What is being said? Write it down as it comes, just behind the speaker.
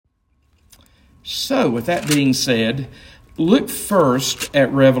So, with that being said, look first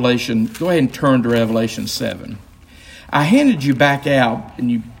at Revelation. Go ahead and turn to Revelation 7. I handed you back out,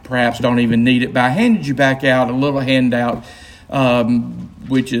 and you perhaps don't even need it, but I handed you back out a little handout,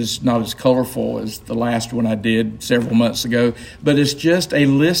 which is not as colorful as the last one I did several months ago, but it's just a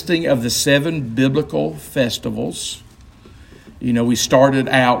listing of the 7 biblical festivals. You know, we started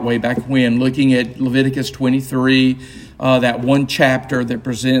out way back when looking at Leviticus 23, that one chapter that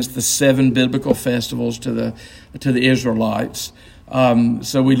presents the 7 biblical festivals to the Israelites.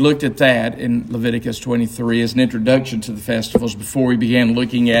 So we looked at that in Leviticus 23 as an introduction to the festivals before we began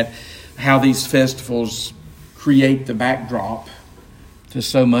looking at how these festivals create the backdrop to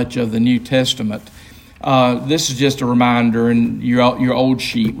so much of the New Testament. This is just a reminder, and your old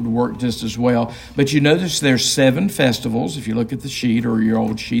sheet would work just as well. But you notice there's 7 festivals. If you look at the sheet or your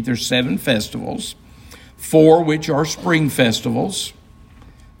old sheet, there's 7 festivals. 4 which are spring festivals.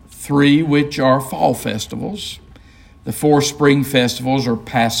 3 which are fall festivals. The 4 spring festivals are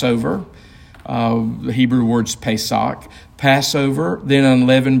Passover. The Hebrew word's Pesach. Passover, then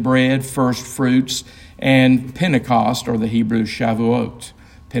unleavened bread, first fruits, and Pentecost, or the Hebrew Shavuot.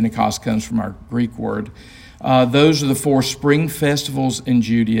 Pentecost comes from our Greek word. Those are the 4 spring festivals in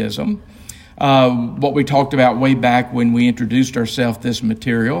Judaism. What we talked about way back when we introduced ourselves to this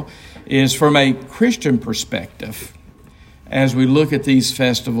material is from a Christian perspective. As we look at these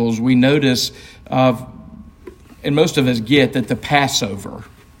festivals, we notice, and most of us get, that the Passover,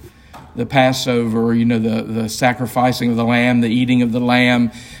 the sacrificing of the lamb, the eating of the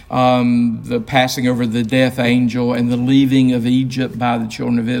lamb, the passing over the death angel, and the leaving of Egypt by the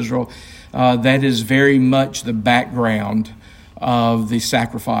children of Israel, that is very much the background of the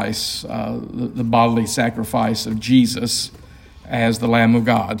sacrifice, the bodily sacrifice of Jesus as the Lamb of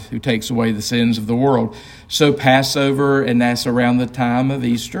God who takes away the sins of the world. So Passover, and that's around the time of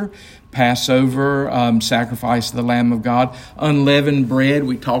Easter. Passover, sacrifice of the Lamb of God. Unleavened bread,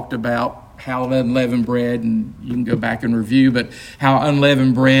 we talked about how unleavened bread, and you can go back and review, but how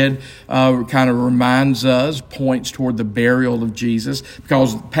unleavened bread kind of reminds us, points toward the burial of Jesus,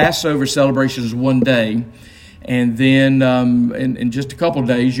 because Passover celebration is one day, and then in just a couple of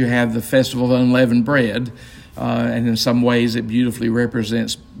days you have the Festival of Unleavened Bread, and in some ways it beautifully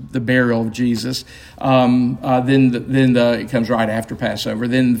represents the burial of Jesus. Then it comes right after Passover.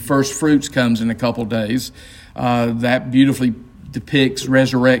 Then the first fruits comes in a couple of days. That beautifully depicts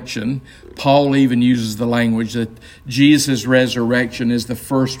resurrection. Paul even uses the language that Jesus' resurrection is the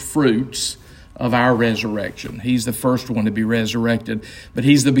first fruits of our resurrection. He's the first one to be resurrected, but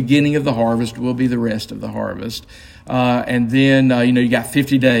he's the beginning of the harvest, will be the rest of the harvest. And then, you got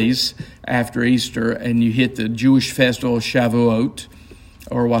 50 days after Easter, and you hit the Jewish festival of Shavuot,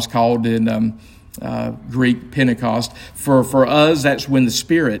 or what's called in Greek Pentecost. For us, that's when the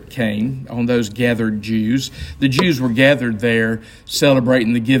Spirit came on those gathered Jews. The Jews were gathered there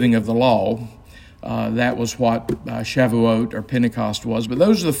celebrating the giving of the law. That was what Shavuot or Pentecost was. But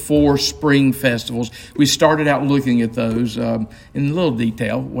those are the 4 spring festivals. We started out looking at those in a little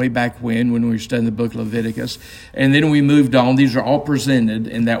detail way back when we were studying the book of Leviticus. And then we moved on. These are all presented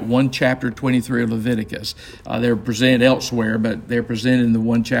in that one chapter 23 of Leviticus. They're presented elsewhere, but they're presented in the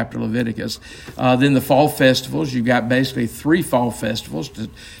one chapter of Leviticus. Then the fall festivals. You've got basically 3 fall festivals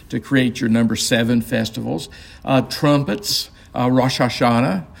to create your number 7 festivals. Trumpets, Rosh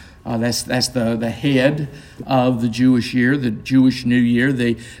Hashanah. That's the head of the Jewish year, the Jewish New Year,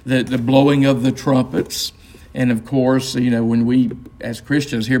 the blowing of the trumpets. And of course, when we as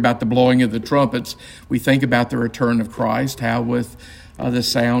Christians hear about the blowing of the trumpets, we think about the return of Christ, how with the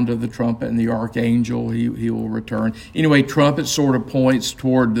sound of the trumpet and the archangel, he will return. Anyway, trumpet sort of points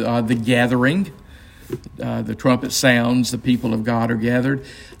toward the gathering. The trumpet sounds, the people of God are gathered.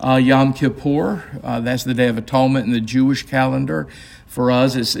 Yom Kippur, that's the Day of Atonement in the Jewish calendar. For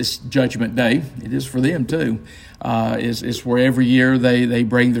us, it's Judgment Day. It is for them too. It's where every year they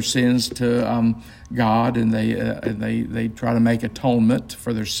bring their sins to God, and they try to make atonement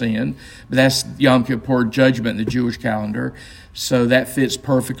for their sin. But that's Yom Kippur, Judgment in the Jewish calendar. So that fits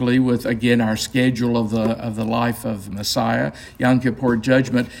perfectly with, again, our schedule of the life of Messiah. Yom Kippur,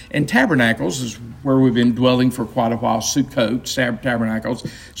 Judgment. And Tabernacles is where we've been dwelling for quite a while. Sukkot, Tabernacles.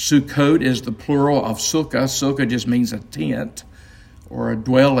 Sukkot is the plural of Sukkah. Sukkah just means a tent, or a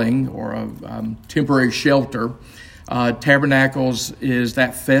dwelling, or a temporary shelter. Tabernacles is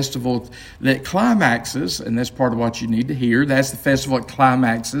that festival that climaxes, and that's part of what you need to hear. That's the festival that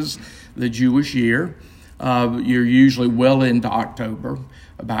climaxes the Jewish year. You're usually well into October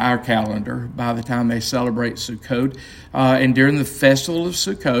by our calendar by the time they celebrate Sukkot. And during the festival of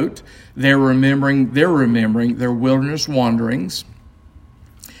Sukkot, they're remembering their wilderness wanderings,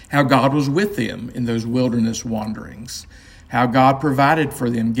 how God was with them in those wilderness wanderings, how God provided for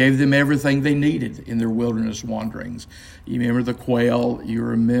them, gave them everything they needed in their wilderness wanderings. You remember the quail, you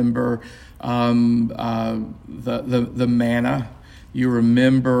remember the manna, you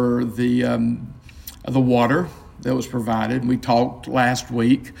remember the water that was provided. We talked last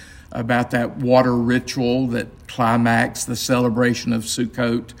week about that water ritual that climaxed the celebration of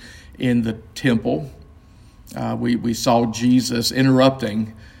Sukkot in the temple. We saw Jesus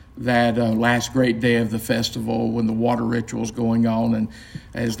interrupting that last great day of the festival when the water ritual was going on, and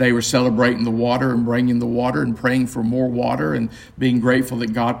as they were celebrating the water and bringing the water and praying for more water and being grateful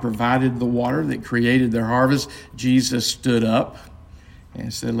that God provided the water that created their harvest, Jesus stood up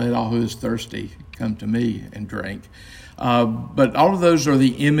and said, "Let all who is thirsty come to me and drink." But all of those are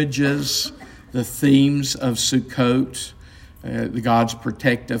the images, the themes of Sukkot. God's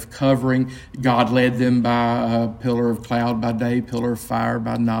protective covering. God led them by a pillar of cloud by day, pillar of fire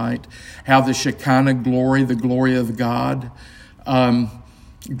by night. How the Shekinah glory, the glory of God.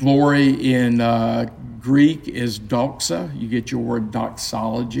 Glory in Greek is doxa. You get your word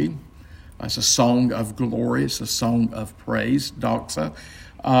doxology. It's a song of glory. It's a song of praise, doxa.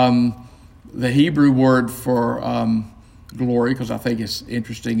 The Hebrew word for glory, because I think it's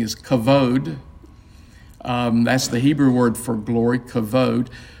interesting, is kavod. That's the Hebrew word for glory, kavod.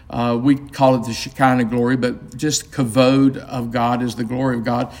 We call it the Shekinah glory, but just kavod of God is the glory of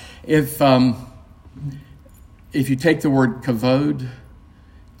God. If you take the word kavod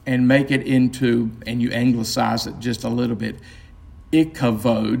and make it into, and you anglicize it just a little bit,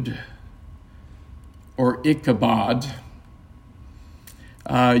 ikavod or Ichabod,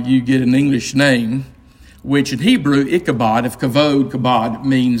 you get an English name, which in Hebrew, Ichabod, if kabod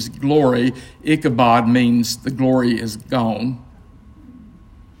means glory, Ichabod means the glory is gone.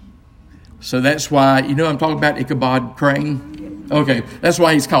 So that's why, I'm talking about Ichabod Crane? Okay, that's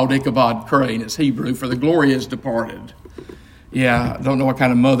why he's called Ichabod Crane. It's Hebrew for the glory is departed. Yeah, I don't know what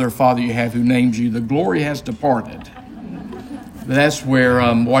kind of mother or father you have who names you. The glory has departed. But that's where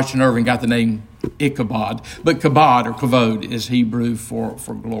Washington Irving got the name Ichabod. But kabod or kavod is Hebrew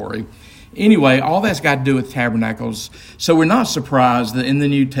for glory. Anyway, all that's got to do with tabernacles. So we're not surprised that in the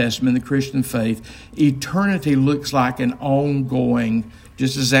New Testament, the Christian faith, eternity looks like an ongoing,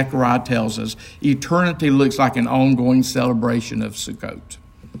 just as Zechariah tells us, eternity looks like an ongoing celebration of Sukkot.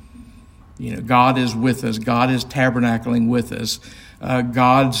 God is with us. God is tabernacling with us.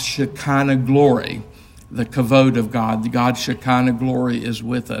 God's Shekinah glory, the kavod of God, God's Shekinah glory is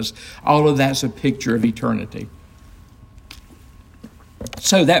with us. All of that's a picture of eternity.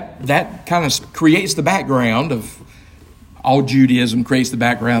 So that kind of creates the background of all Judaism, creates the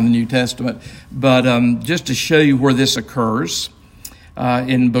background of the New Testament. But just to show you where this occurs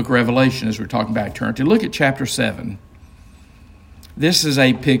in the book of Revelation as we're talking about eternity, look at chapter 7. This is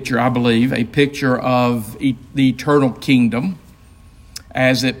a picture, I believe, a picture of the eternal kingdom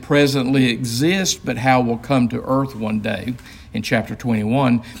as it presently exists, but how it will come to earth one day in chapter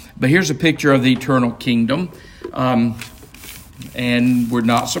 21. But here's a picture of the eternal kingdom. And we're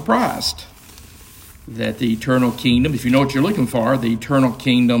not surprised that the eternal kingdom, if you know what you're looking for, the eternal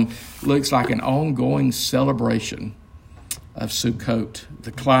kingdom looks like an ongoing celebration of Sukkot,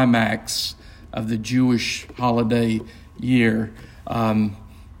 the climax of the Jewish holiday year.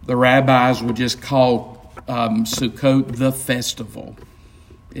 The rabbis would just call Sukkot the festival.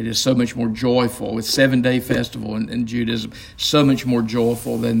 It is so much more joyful. It's a 7-day festival in Judaism, so much more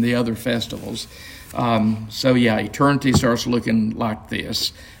joyful than the other festivals. Eternity starts looking like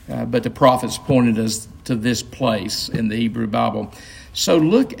this. But the prophets pointed us to this place in the Hebrew Bible. So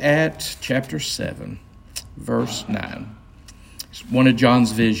look at chapter 7, verse 9. It's one of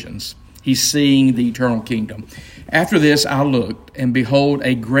John's visions. He's seeing the eternal kingdom. After this I looked, and behold,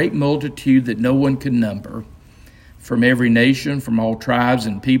 a great multitude that no one could number, from every nation, from all tribes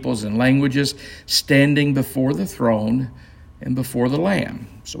and peoples and languages, standing before the throne and before the Lamb.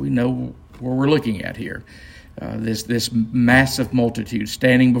 So we know where we're looking at here. This massive multitude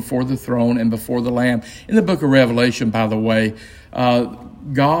standing before the throne and before the Lamb. In the book of Revelation, by the way,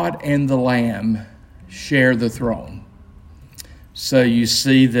 God and the Lamb share the throne. So you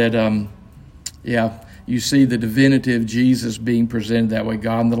see that, you see the divinity of Jesus being presented that way.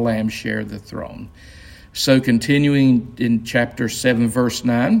 God and the Lamb share the throne. So continuing in chapter 7, verse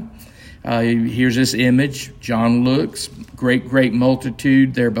 9, here's this image. John looks, great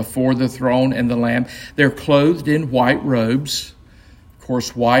multitude. They're before the throne and the Lamb. They're clothed in white robes. Of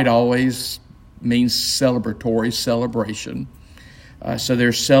course, white always means celebratory, celebration. So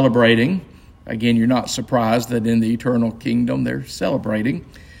they're celebrating. Again, you're not surprised that in the eternal kingdom they're celebrating.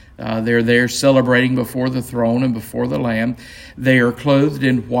 They're there celebrating before the throne and before the Lamb. They are clothed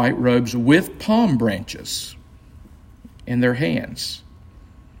in white robes with palm branches in their hands.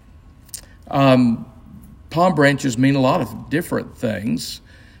 Palm branches mean a lot of different things.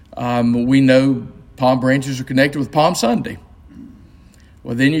 We know palm branches are connected with Palm Sunday.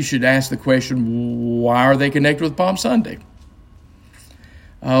 Well, then you should ask the question, why are they connected with Palm Sunday?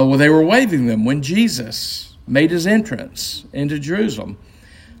 Well, they were waving them when Jesus made his entrance into Jerusalem.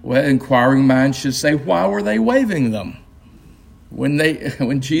 Well, inquiring minds should say, why were they waving them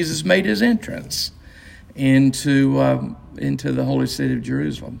when Jesus made his entrance into the holy city of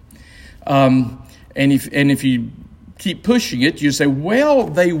Jerusalem? And if you keep pushing it, you say, well,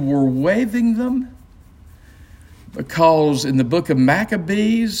 they were waving them because in the book of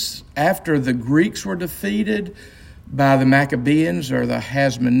Maccabees, after the Greeks were defeated by the Maccabeans or the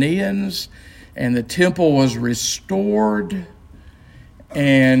Hasmoneans, and the temple was restored,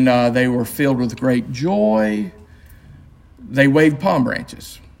 and they were filled with great joy, they waved palm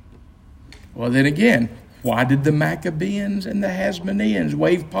branches. Well, then again, why did the Maccabeans and the Hasmoneans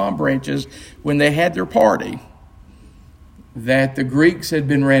wave palm branches when they had their party? That the Greeks had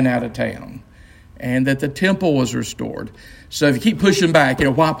been ran out of town and that the temple was restored. So if you keep pushing back,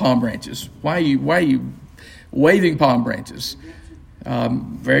 why palm branches? Why are you waving palm branches?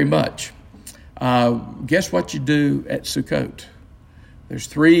 Very much. Guess what you do at Sukkot? There's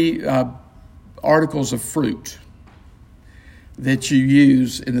 3 articles of fruit that you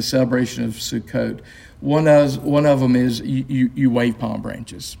use in the celebration of Sukkot. One of them is you wave palm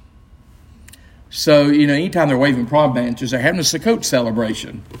branches. So, anytime they're waving palm branches, they're having a Sukkot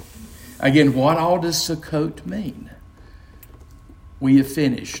celebration. Again, what all does Sukkot mean? We have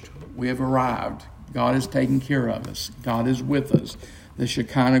finished. We have arrived. God has taken care of us. God is with us. The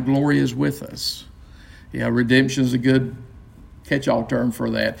Shekinah glory is with us. Yeah, redemption is a good catch-all term for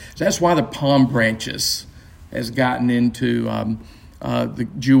that. So that's why the palm branches has gotten into the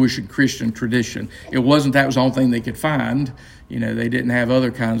Jewish and Christian tradition. It wasn't that was the only thing they could find. They didn't have other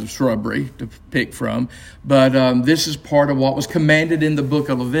kinds of shrubbery to pick from. But this is part of what was commanded in the book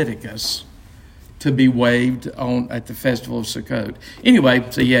of Leviticus to be waved at the festival of Sukkot. Anyway,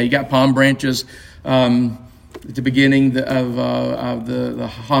 so you got palm branches at the beginning of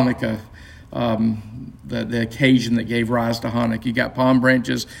the Hanukkah, the occasion that gave rise to Hanukkah. You got palm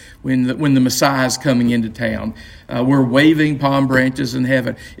branches when the Messiah is coming into town. We're waving palm branches in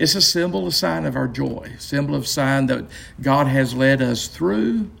heaven. It's a symbol, a sign of our joy, symbol of sign that God has led us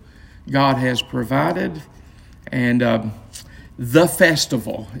through, God has provided, and the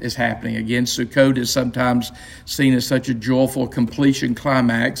festival is happening. Again, Sukkot is sometimes seen as such a joyful completion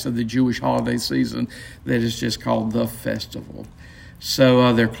climax of the Jewish holiday season that is just called the festival.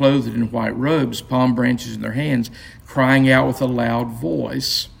 So they're clothed in white robes, palm branches in their hands, crying out with a loud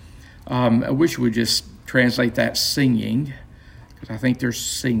voice. I wish we would just translate that singing, because I think they're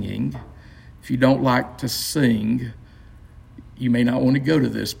singing. If you don't like to sing, you may not want to go to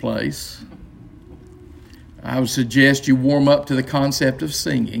this place. I would suggest you warm up to the concept of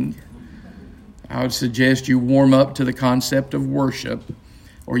singing. I would suggest you warm up to the concept of worship,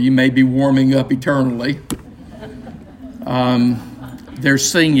 or you may be warming up eternally. They're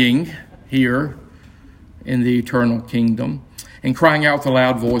singing here in the eternal kingdom and crying out with a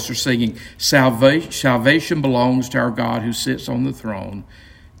loud voice. They're singing, salvation belongs to our God who sits on the throne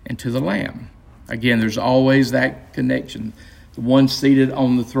and to the Lamb. Again, there's always that connection, the one seated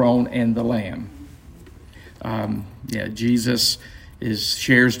on the throne and the Lamb. Jesus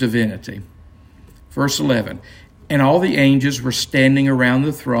shares divinity. Verse 11, and all the angels were standing around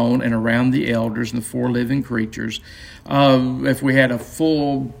the throne and around the elders and the 4 living creatures. If we had a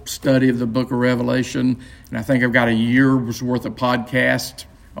full study of the book of Revelation, and I think I've got a year's worth of podcast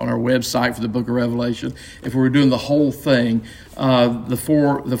on our website for the book of Revelation. If we were doing the whole thing, the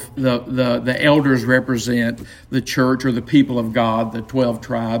elders represent the church or the people of God, the 12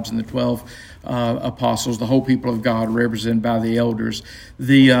 tribes and the 12 apostles, the whole people of God represented by the elders.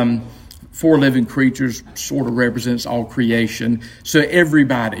 The 4 living creatures sort of represents all creation. So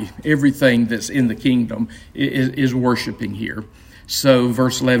everybody, everything that's in the kingdom is worshiping here. So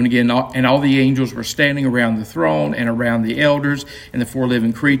verse 11 again, and all the angels were standing around the throne and around the elders and the 4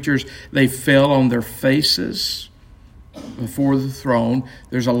 living creatures. They fell on their faces before the throne.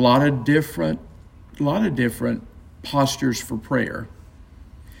 There's a lot of different postures for prayer.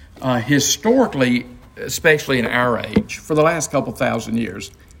 Historically, especially in our age, for the last couple thousand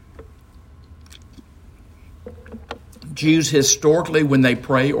years, Jews historically, when they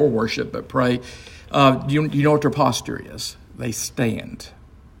pray or worship, but pray, you know what their posture is? They stand.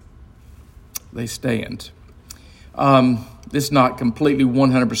 They stand. It's not completely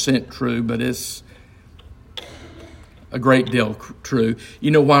 100% true, but it's a great deal true.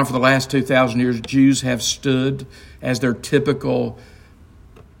 You know why for the last 2,000 years Jews have stood as their typical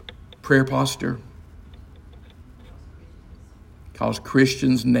prayer posture? Because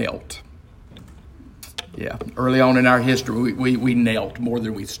Christians knelt. Yeah, early on in our history, we knelt more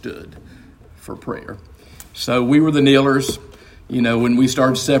than we stood for prayer. So we were the kneelers. You know, when we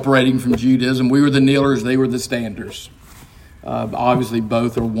started separating from Judaism, we were the kneelers, they were the standers. Obviously,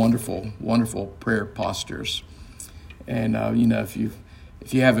 both are wonderful, wonderful prayer postures. And, you know, if you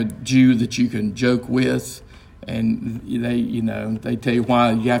have a Jew that you can joke with, and they tell you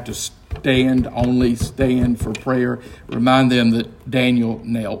why you have to only stand for prayer, remind them that Daniel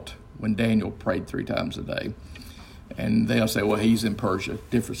knelt when Daniel prayed 3 times a day. And they'll say, well, he's in Persia,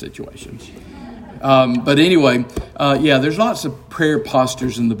 different situations. But anyway, there's lots of prayer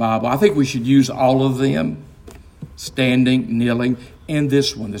postures in the Bible. I think we should use all of them, standing, kneeling, and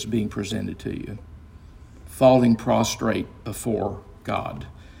this one that's being presented to you, falling prostrate before God.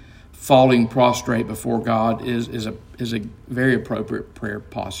 Falling prostrate before God is a very appropriate prayer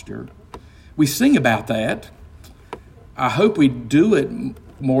posture. We sing about that. I hope we do it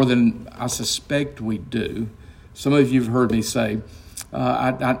more than I suspect we do. Some of you have heard me say,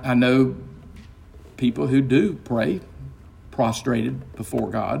 I know people who do pray prostrated before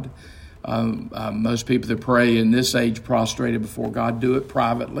God. Most people that pray in this age prostrated before God do it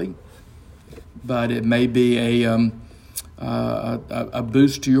privately, but it may be a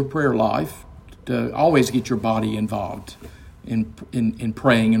boost to your prayer life to always get your body involved in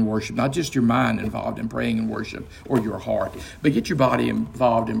praying and worship, not just your mind involved in praying and worship or your heart, but get your body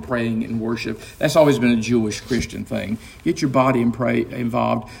involved in praying and worship. That's always been a Jewish Christian thing. Get your body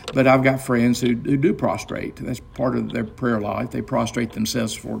involved. But I've got friends who do prostrate. That's part of their prayer life. They prostrate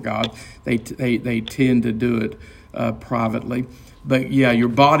themselves before God. They tend to do it privately. But yeah, your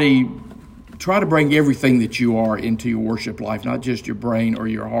body. Try to bring everything that you are into your worship life, not just your brain or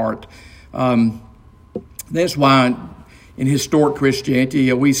your heart. That's why in historic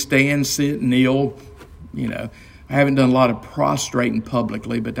Christianity, we stand, sit, kneel. You know, I haven't done a lot of prostrating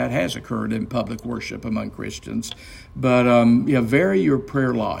publicly, but that has occurred in public worship among Christians. But vary your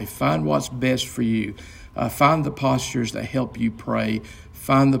prayer life. Find what's best for you. Find the postures that help you pray.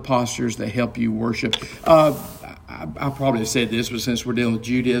 Find the postures that help you worship. I probably have said this, but since we're dealing with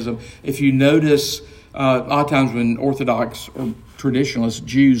Judaism, if you notice, a lot of times when Orthodox or traditionalist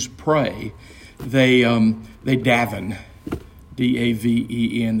Jews pray, they daven,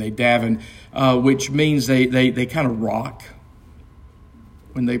 D-A-V-E-N, they daven, which means they kind of rock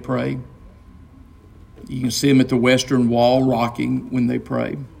when they pray. You can see them at the Western Wall rocking when they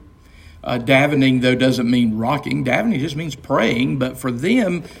pray. Davening, though, doesn't mean rocking. Davening just means praying, but for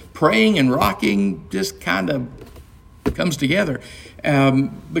them, praying and rocking just kind of comes together.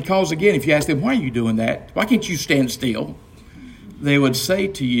 Because, again, if you ask them, why are you doing that? Why can't you stand still? They would say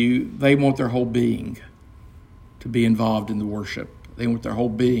to you, they want their whole being to be involved in the worship. They want their whole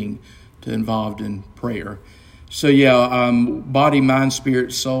being to be involved in prayer. So, body, mind,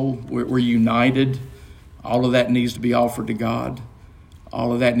 spirit, soul, we're united. All of that needs to be offered to God.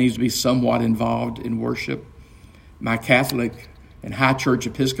 All of that needs to be somewhat involved in worship. My Catholic and high church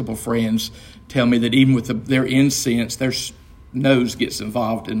Episcopal friends tell me that even with their incense, their nose gets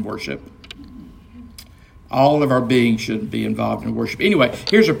involved in worship. All of our being should be involved in worship. Anyway,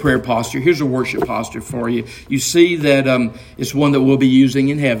 here's a prayer posture. Here's a worship posture for you. You see that it's one that we'll be using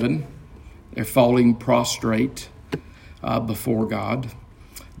in heaven. They're falling prostrate before God,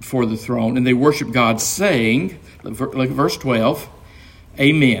 before the throne. And they worship God saying, look at verse 12,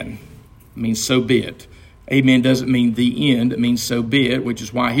 Amen. It means so be it. Amen doesn't mean the end. It means so be it, which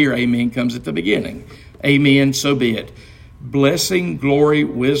is why here amen comes at the beginning. Amen, so be it. Blessing, glory,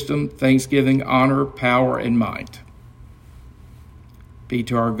 wisdom, thanksgiving, honor, power, and might be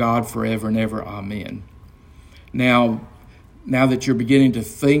to our God forever and ever. Amen. Now that you're beginning to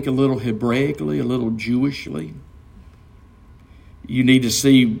think a little Hebraically, a little Jewishly, you need to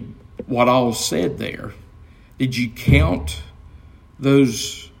see what all is said there. Did you count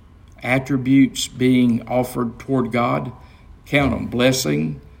those attributes being offered toward God? Count them.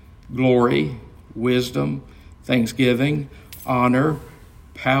 Blessing, glory, wisdom, thanksgiving, honor,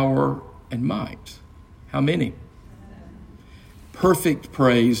 power, and might. How many? Perfect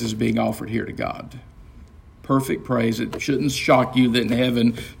praise is being offered here to God. Perfect praise. It shouldn't shock you that in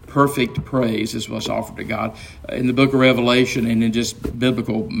heaven, perfect praise is what's offered to God. In the book of Revelation and in just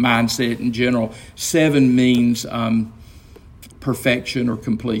biblical mindset in general, 7 means perfection or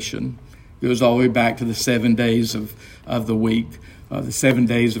completion. It goes all the way back to the 7 days of the week. the 7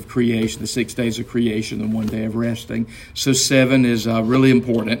 days of creation, the 6 days of creation, and 1 day of resting. So 7 is really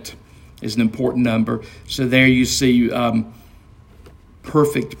important, is an important number. So there you see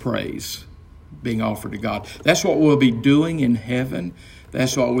perfect praise being offered to God. That's what we'll be doing in heaven.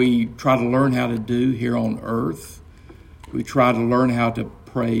 That's what we try to learn how to do here on earth. We try to learn how to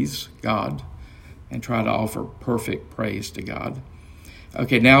praise God and try to offer perfect praise to God.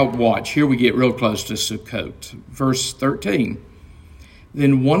 Okay, now watch. Here we get real close to Sukkot. Verse 13.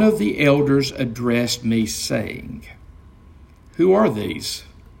 Then one of the elders addressed me, saying, who are these?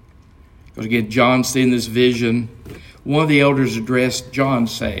 Because again, John's seeing this vision. One of the elders addressed John,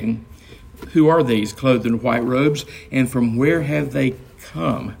 saying, who are these clothed in white robes, and from where have they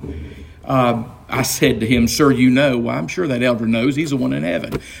come? I said to him, sir, you know. Well, I'm sure that elder knows. He's the one in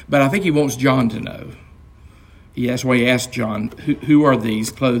heaven. But I think he wants John to know. That's why he asked John, who are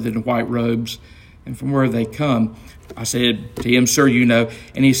these clothed in white robes, and from where have they come? I said to him, sir, you know.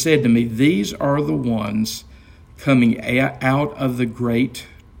 And he said to me, these are the ones coming out of the great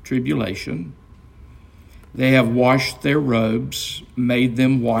tribulation. They have washed their robes, made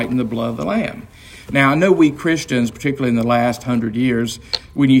them white in the blood of the Lamb. Now, I know we Christians, particularly in the last 100 years,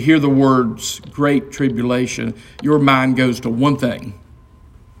 when you hear the words great tribulation, your mind goes to one thing: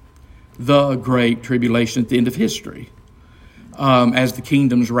 the great tribulation at the end of history, as the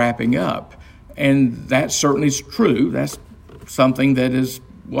kingdom's wrapping up. And that certainly is true. That's something that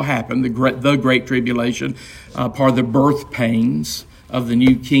will happen, the great tribulation, part of the birth pains of the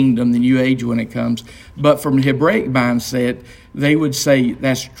new kingdom, the new age when it comes. But from the Hebraic mindset, they would say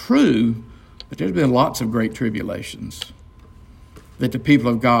that's true, but there's been lots of great tribulations that the people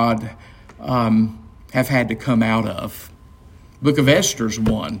of God have had to come out of. Book of Esther's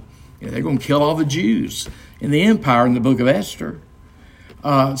one. They're going to kill all the Jews in the empire in the book of Esther.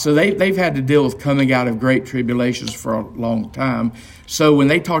 So they've had to deal with coming out of great tribulations for a long time. So when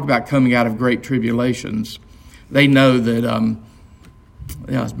they talk about coming out of great tribulations, they know that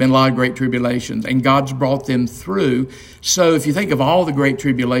it's been a lot of great tribulations, and God's brought them through. So if you think of all the great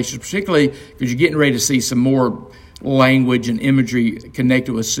tribulations, particularly because you're getting ready to see some more language and imagery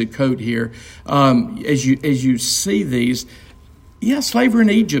connected with Sukkot here, as you see these, slavery in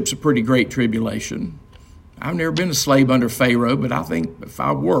Egypt's a pretty great tribulation. I've never been a slave under Pharaoh, but I think if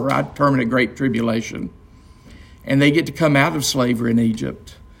I were, I'd term it a great tribulation. And they get to come out of slavery in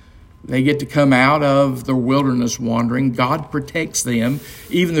Egypt. They get to come out of the wilderness wandering. God protects them.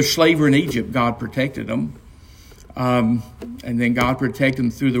 Even the slavery in Egypt, God protected them. And then God protected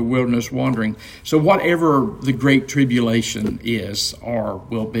them through the wilderness wandering. So whatever the great tribulation is or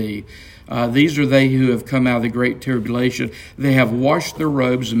will be, these are they who have come out of the great tribulation. They have washed their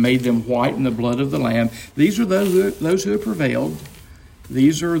robes and made them white in the blood of the Lamb. These are those who have prevailed.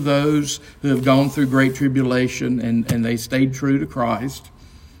 These are those who have gone through great tribulation and they stayed true to Christ.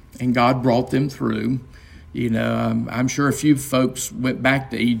 And God brought them through. I'm sure a few folks went back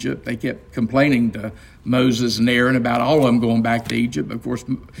to Egypt. They kept complaining to Moses and Aaron about all of them going back to Egypt. Of course,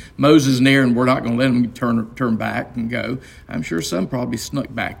 Moses and Aaron were not going to let them turn back and go. I'm sure some probably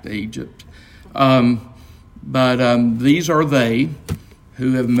snuck back to Egypt. But these are they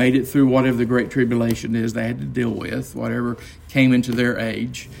who have made it through whatever the great tribulation is they had to deal with, whatever came into their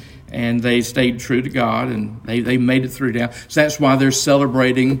age. And they stayed true to God, and they made it through now. So that's why they're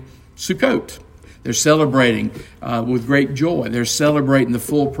celebrating Sukkot. They're celebrating with great joy. They're celebrating the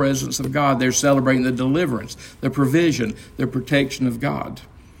full presence of God. They're celebrating the deliverance, the provision, the protection of God.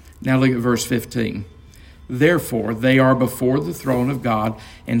 Now look at verse 15. Therefore, they are before the throne of God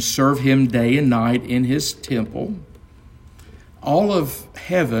and serve him day and night in his temple. All of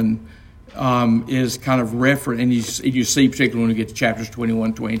heaven is kind of referenced, and you see particularly when we get to chapters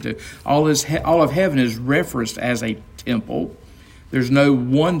 21, 22, all of heaven is referenced as a temple. There's no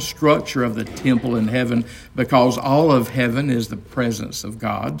one structure of the temple in heaven because all of heaven is the presence of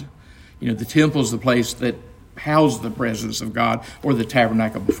God. The temple is the place that houses the presence of God, or the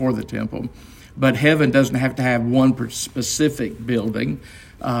tabernacle before the temple. But heaven doesn't have to have one specific building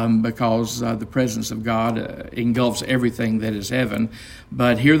because the presence of God engulfs everything that is heaven.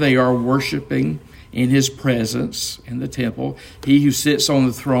 But here they are worshiping in his presence in the temple. He who sits on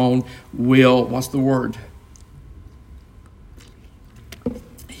the throne will, what's the word?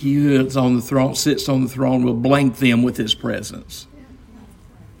 He who sits on the throne will blank them with his presence.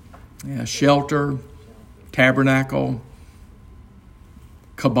 Shelter, tabernacle,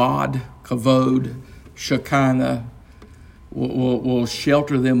 kabod, kavod, shekinah, will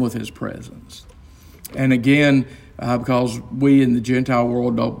shelter them with his presence. And again, because we in the Gentile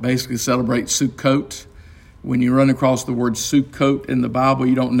world don't basically celebrate Sukkot, When you run across the word Sukkot in the Bible,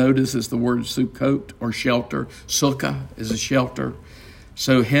 you don't notice it's the word Sukkot or shelter. Sukkah is a shelter.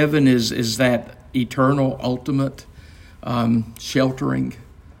 So heaven is that eternal, ultimate sheltering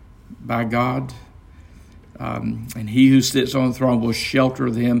by God. And he who sits on the throne will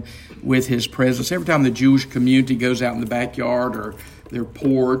shelter them with his presence. Every time the Jewish community goes out in the backyard or their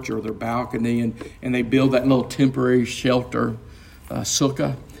porch or their balcony and they build that little temporary shelter,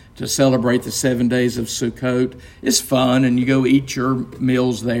 sukkah, to celebrate the 7 days of Sukkot. It's fun, and you go eat your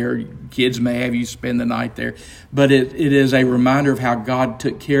meals there. Kids may have you spend the night there. But it is a reminder of how God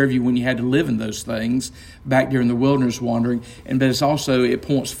took care of you when you had to live in those things back during the wilderness wandering. But it's also, it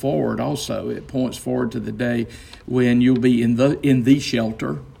points forward also. It points forward to the day when you'll be in the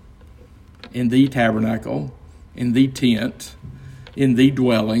shelter, in the tabernacle, in the tent, in the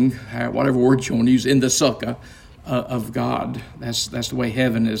dwelling, whatever word you want to use, in the sukkah of God. That's the way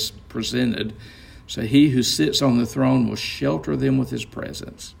heaven is presented. So he who sits on the throne will shelter them with his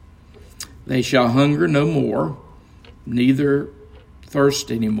presence. They shall hunger no more, neither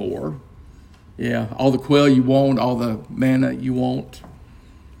thirst anymore. Yeah, all the quail you want, all the manna you want.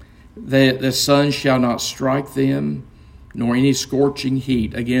 The sun shall not strike them, nor any scorching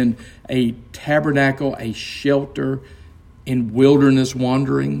heat. Again, a tabernacle, a shelter in wilderness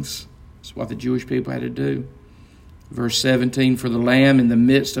wanderings. That's what the Jewish people had to do. Verse 17, for the Lamb in the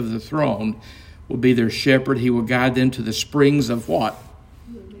midst of the throne will be their shepherd. He will guide them to the springs of what?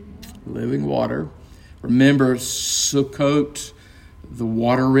 Living water. Remember Sukkot, the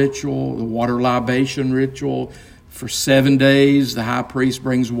water ritual, the water libation ritual. For 7 days, the high priest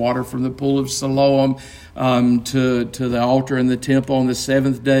brings water from the pool of Siloam to the altar in the temple. On the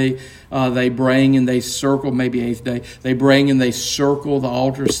seventh day, they bring and they circle, maybe eighth day, they bring and they circle the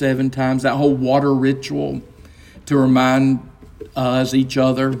altar 7 times. That whole water ritual to remind us, each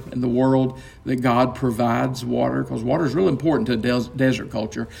other, and the world that God provides water, because water is really important to desert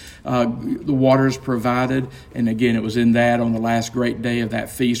culture. The water is provided, and again, it was in that on the last great day of that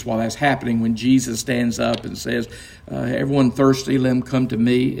feast while that's happening when Jesus stands up and says, everyone thirsty, let them come to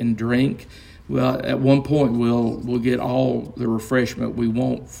me and drink. Well, at one point, we'll get all the refreshment we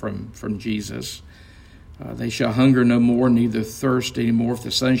want from Jesus. They shall hunger no more, neither thirst anymore. If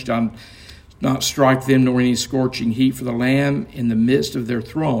the sun shall not strike them, nor any scorching heat, for the Lamb in the midst of their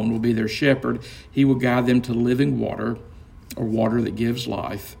throne will be their shepherd. He will guide them to living water, or water that gives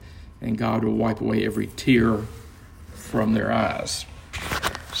life, and God will wipe away every tear from their eyes.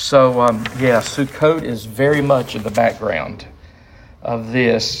 So, Sukkot is very much in the background of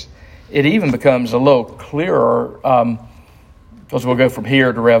this. It even becomes a little clearer because we'll go from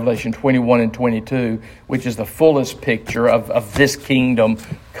here to Revelation 21 and 22, which is the fullest picture of this kingdom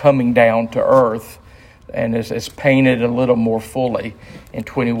coming down to earth, and it's painted a little more fully in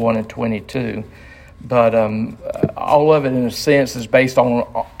 21 and 22. But all of it, in a sense, is based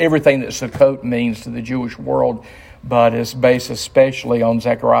on everything that Sukkot means to the Jewish world, but it's based especially on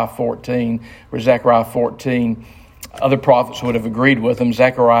Zechariah 14, where Zechariah 14, other prophets would have agreed with him.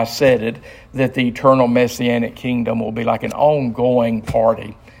 Zechariah said it, that the eternal Messianic kingdom will be like an ongoing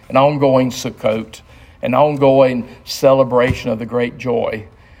party, an ongoing Sukkot, an ongoing celebration of the great joy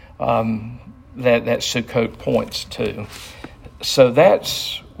that Sukkot points to. So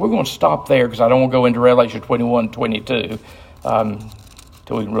we're going to stop there because I don't want to go into Revelation 21 and 22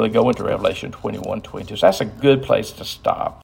 until we can really go into Revelation 21 and 22. So that's a good place to stop.